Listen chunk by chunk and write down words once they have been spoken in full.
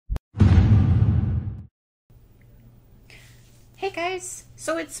Hey guys!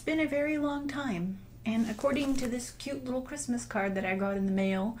 So it's been a very long time, and according to this cute little Christmas card that I got in the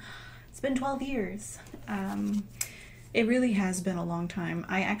mail, it's been 12 years. It really has been a long time.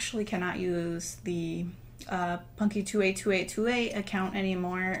 I actually cannot use the Punky282828 account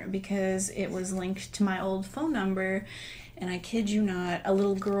anymore because it was linked to my old phone number, and I kid you not, a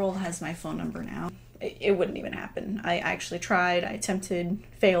little girl has my phone number now. It wouldn't even happen. I actually tried, I attempted,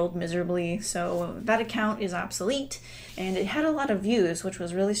 failed miserably, so that account is obsolete, and it had a lot of views, which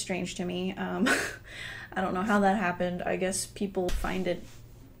was really strange to me. I don't know how that happened. I guess people find it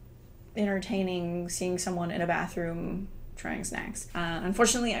entertaining seeing someone in a bathroom trying snacks.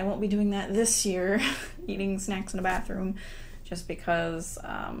 Unfortunately, I won't be doing that this year, eating snacks in a bathroom, just because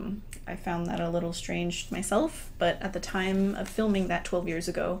I found that a little strange myself, but at the time of filming that 12 years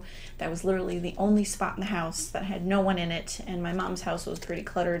ago, that was literally the only spot in the house that had no one in it, and my mom's house was pretty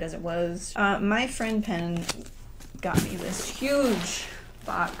cluttered as it was. My friend Pen got me this huge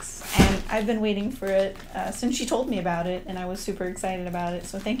box, and I've been waiting for it since she told me about it, and I was super excited about it,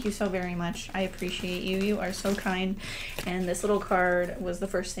 so thank you so very much. I appreciate you. You are so kind, and this little card was the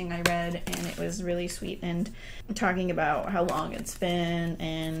first thing I read, and it was really sweet, and talking about how long it's been,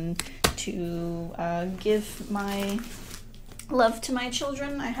 and to give my love to my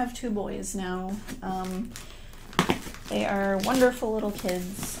children. I have 2 boys now. They are wonderful little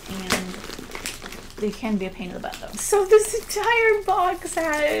kids, and they can be a pain in the butt though. So this entire box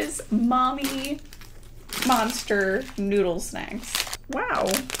has Mamee monster noodle snacks. Wow,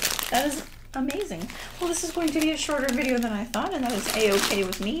 that is amazing. Well, this is going to be a shorter video than I thought, and that is a-okay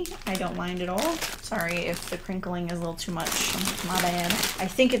with me. I don't mind at all. Sorry if the crinkling is a little too much. My bad. I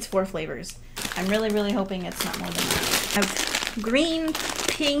think it's 4 flavors. I'm really hoping it's not more than that. I have green,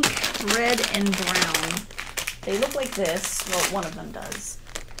 pink, red, and brown. They look like this. Well, one of them does.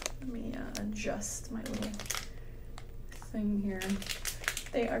 Let me adjust my little thing here.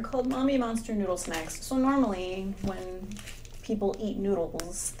 They are called Mamee Monster Noodle Snacks. So normally when people eat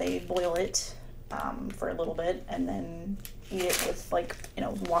noodles, they boil it for a little bit and then eat it with, like, you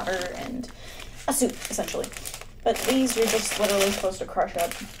know, water and a soup, essentially. But these you're just literally supposed to crush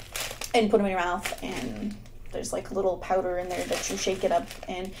up and put them in your mouth, and there's like a little powder in there that you shake it up,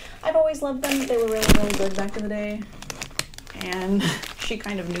 and I've always loved them. They were really good back in the day, and she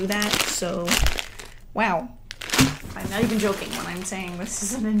kind of knew that, so wow. I'm not even joking when I'm saying this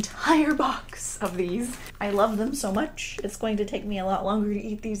is an entire box of these. I love them so much. It's going to take me a lot longer to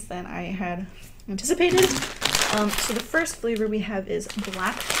eat these than I had anticipated. So the first flavor we have is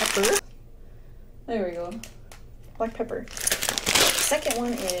black pepper. There we go. Black pepper. Second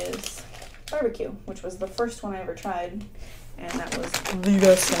one is barbecue, which was the first one I ever tried, and that was the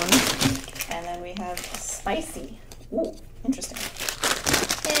best one. And then we have spicy. Ooh, interesting.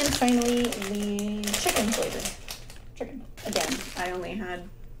 And finally, the chicken flavor. Chicken. Again, I only had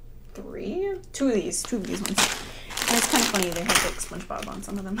 2 of these ones. And it's kind of funny, they have like SpongeBob on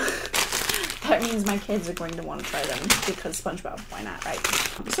some of them. That means my kids are going to want to try them because SpongeBob, why not, right?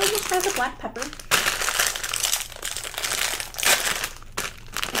 So we'll try the black pepper.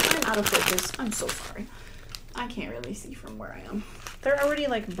 I'm out of focus. I'm so sorry. I can't really see from where I am. They're already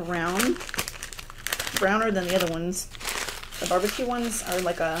like brown. Browner than the other ones. The barbecue ones are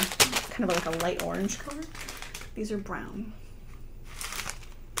like a kind of like a light orange color. These are brown.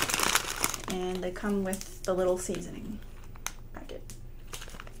 And they come with the little seasoning packet.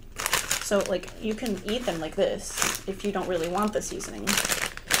 So like you can eat them like this if you don't really want the seasoning.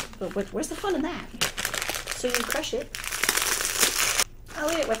 But where's the fun in that? So you crush it.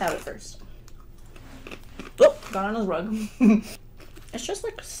 I'll eat it without it first. Oh, got on his rug. It's just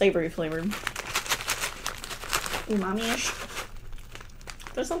like savory flavored. Umami-ish.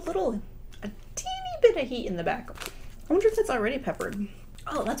 There's a teeny bit of heat in the back. I wonder if that's already peppered.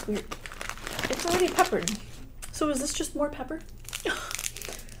 Oh, that's weird. It's already peppered. So is this just more pepper?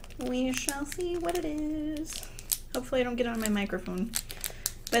 We shall see what it is. Hopefully I don't get on my microphone.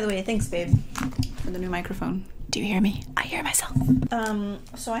 By the way, thanks, babe, for the new microphone. Do you hear me? I hear myself.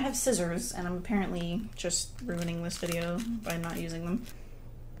 So I have scissors, and I'm apparently just ruining this video by not using them.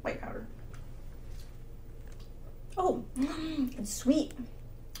 White powder. Oh, it's sweet.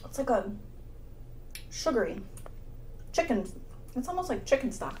 It's like a sugary chicken. It's almost like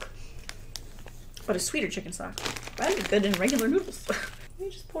chicken stock, but a sweeter chicken stock. That'd be good in regular noodles. Let me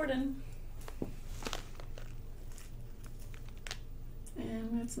just pour it in.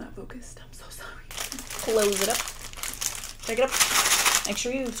 And it's not focused. I'm so sorry. Close it up. Shake it up. Make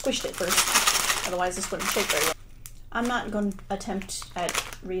sure you squished it first. Otherwise this wouldn't shake very well. I'm not going to attempt at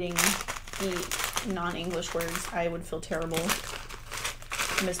reading the non-English words. I would feel terrible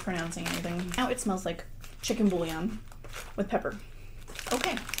mispronouncing anything. Now it smells like chicken bouillon. with pepper.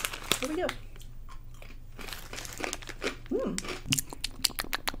 Okay, here we go.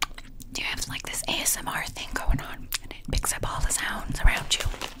 You have like this ASMR thing going on, and it picks up all the sounds around you.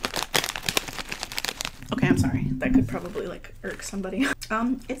 Okay, I'm sorry. That could probably like irk somebody.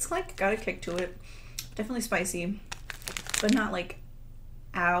 It's like got a kick to it. Definitely spicy, but not like,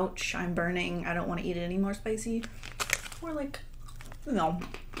 ouch, I'm burning, I don't want to eat it any more spicy. Or like, no,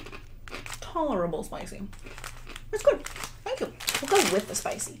 tolerable spicy. It's good. Thank you. We'll go with the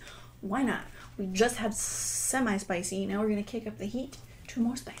spicy. Why not? We just had semi-spicy. Now we're gonna kick up the heat to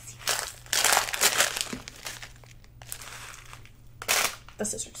more spicy. The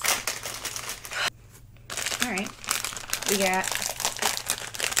scissors. All right. We got.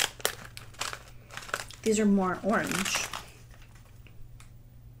 These are more orange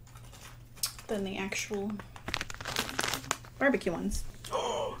than the actual barbecue ones.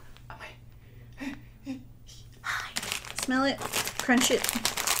 Oh my. Smell it, crunch it,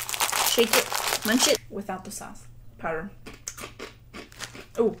 shake it, munch it without the sauce powder.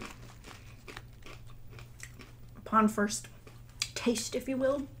 Oh. Upon first taste, if you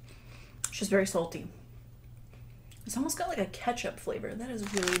will, it's just very salty. It's almost got like a ketchup flavor. That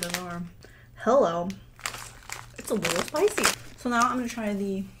is really bizarre. Hello. It's a little spicy. So now I'm gonna try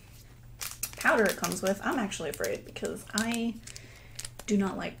the powder it comes with. I'm actually afraid because I do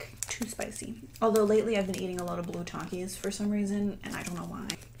not like too spicy. Although lately I've been eating a lot of blue Takis for some reason, and I don't know why.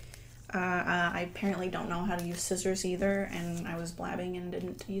 I apparently don't know how to use scissors either, and I was blabbing and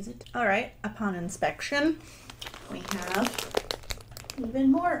didn't use it. All right, upon inspection, we have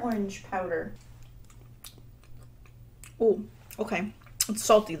even more orange powder. Oh, okay. It's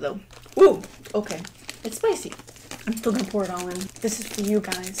salty though. Ooh, okay. It's spicy. I'm still gonna pour it all in. This is for you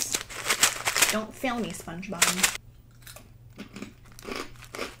guys. Don't fail me, SpongeBob.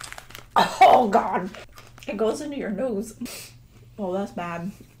 Oh God. It goes into your nose. Oh, that's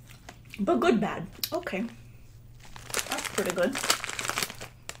bad. But good bad. Okay. That's pretty good.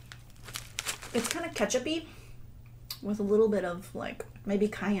 It's kind of ketchup-y with a little bit of like maybe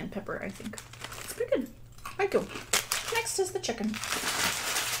cayenne pepper, I think. It's pretty good. Thank you. Next is the chicken.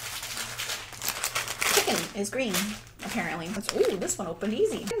 Chicken is green, apparently. Ooh, this one opened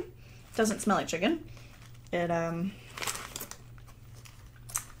easy. Doesn't smell like chicken. It kind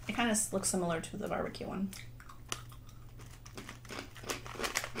of looks similar to the barbecue one.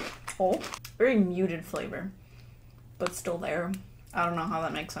 Oh, very muted flavor, but still there. I don't know how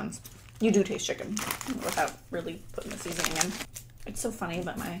that makes sense. You do taste chicken without really putting the seasoning in. It's so funny,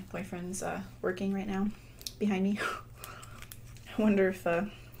 but my boyfriend's working right now behind me. I wonder if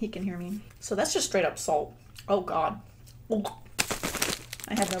he can hear me. So that's just straight up salt. Oh God. Oh.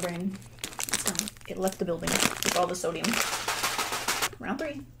 I have no brain. It's fine. It left the building with all the sodium. Round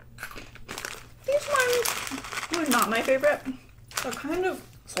 3. These ones were not my favorite. They're kind of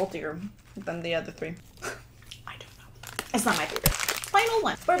saltier than the other 3. I don't know. It's not my favorite. Final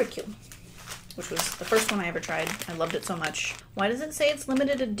one. Barbecue. Which was the first one I ever tried. I loved it so much. Why does it say it's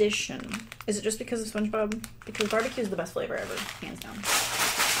limited edition? Is it just because of SpongeBob? Because barbecue is the best flavor ever, hands down.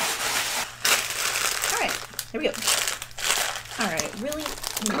 Alright, here we go. Alright, really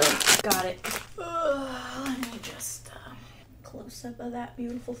got it. Let me just close up of that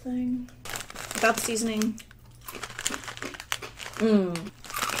beautiful thing. Without the seasoning.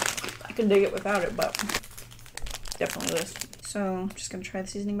 I can dig it without it, but definitely this. So I'm just gonna try the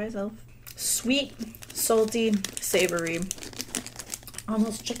seasoning by itself. Sweet, salty, savory,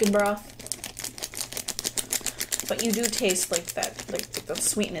 almost chicken broth, but you do taste like that, like the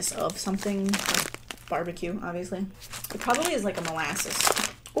sweetness of something, like barbecue, obviously. It probably is like a molasses.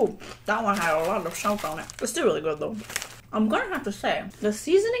 Oh, that one had a lot of salt on it. It's still really good though. I'm gonna have to say, the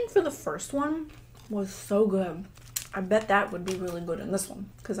seasoning for the first one was so good. I bet that would be really good in this one,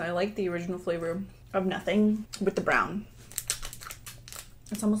 because I like the original flavor of nothing with the brown.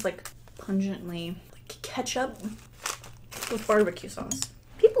 It's almost like pungently like ketchup with barbecue sauce.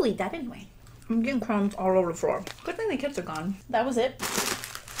 People eat that anyway. I'm getting crumbs all over the floor. Good thing the kids are gone. That was it.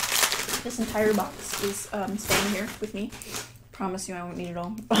 This entire box is staying here with me. Promise you I won't need it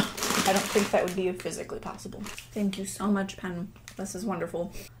all. I don't think that would be physically possible. Thank you so much, Pen. This is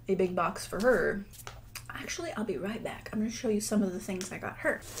wonderful. A big box for her. Actually, I'll be right back. I'm going to show you some of the things I got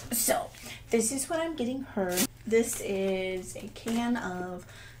her. So, this is what I'm getting her. This is a can of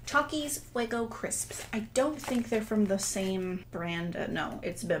Takis Fuego Crisps. I don't think they're from the same brand. No,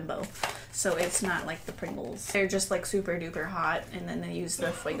 it's Bimbo. So it's not like the Pringles. They're just like super duper hot, and then they use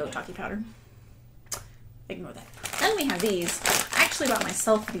the Fuego Taki powder. Ignore that. Then we have these. I actually bought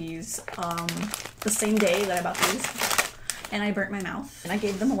myself these the same day that I bought these. And I burnt my mouth. And I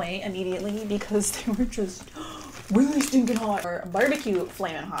gave them away immediately because they were just really stinking hot. Or barbecue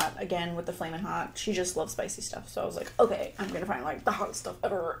flamin' hot, again with the flamin' hot. She just loves spicy stuff, so I was like, okay, I'm gonna find like the hottest stuff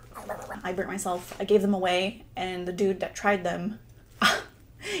ever. I burnt myself. I gave them away, and the dude that tried them,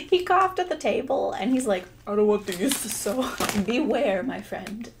 he coughed at the table, and he's like, I don't want these, so beware, my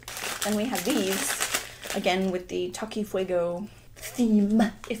friend. Then we have these, again with the Taki Fuego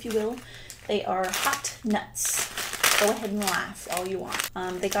theme, if you will. They are hot nuts. Go ahead and laugh all you want.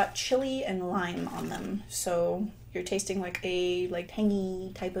 They got chili and lime on them, so you're tasting like a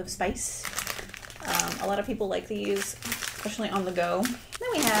tangy type of spice. A lot of people like these, especially on the go. Then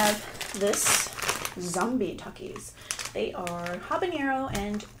we have this zombie Takis. They are habanero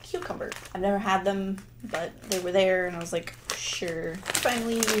and cucumber. I've never had them, but they were there and I was like, sure.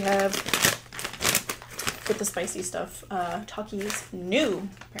 Finally, we have, with the spicy stuff, Takis new,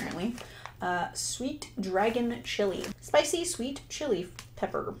 apparently. Sweet dragon chili. Spicy sweet chili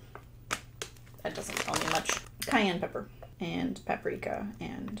pepper. That doesn't tell me much. Cayenne pepper and paprika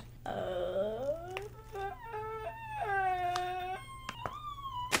and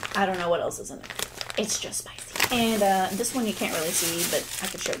I don't know what else is in it. It's just spicy. And this one you can't really see, but I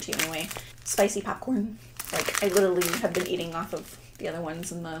could show it to you anyway. Spicy popcorn. Like, I literally have been eating off of the other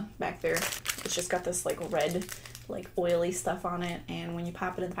ones in the back there. It's just got this like red, like oily stuff on it, and when you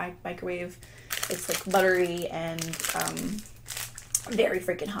pop it in the microwave, it's like buttery and very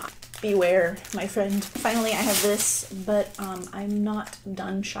freaking hot. Beware, my friend. Finally, I have this, but I'm not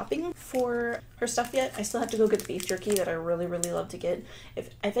done shopping for her stuff yet. I still have to go get the beef jerky that I really, really love to get.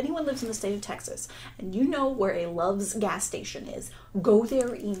 If anyone lives in the state of Texas and you know where a Love's gas station is, go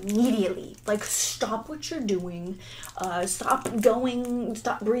there immediately. Like, stop what you're doing. Stop going,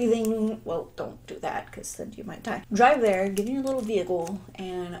 stop breathing. Well, don't do that because then you might die. Drive there, get in your little vehicle,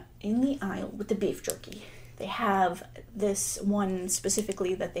 and in the aisle with the beef jerky, they have this one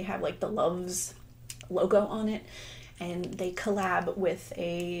specifically that they have like the Love's logo on it, and they collab with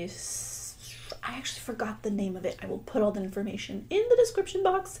a, I actually forgot the name of it. I will put all the information in the description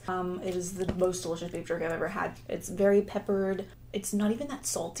box. It is the most delicious beef jerky I've ever had. It's very peppered. It's not even that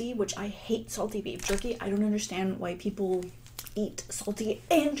salty, which I hate salty beef jerky. I don't understand why people eat salty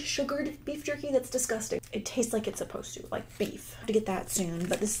and sugared beef jerky. That's disgusting. It tastes like it's supposed to, like beef. I have to get that soon,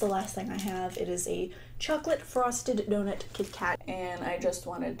 but this is the last thing I have. It is a chocolate frosted donut Kit Kat, and I just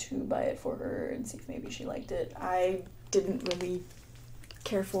wanted to buy it for her and see if maybe she liked it. I didn't really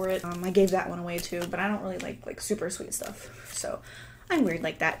care for it. I gave that one away too, but I don't really like super sweet stuff, so I'm weird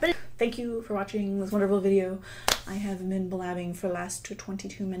like that. But thank you for watching this wonderful video. I have been blabbing for the last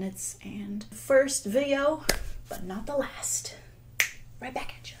 22 minutes, and first video, but not the last. Right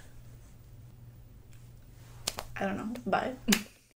back at you. I don't know. Bye.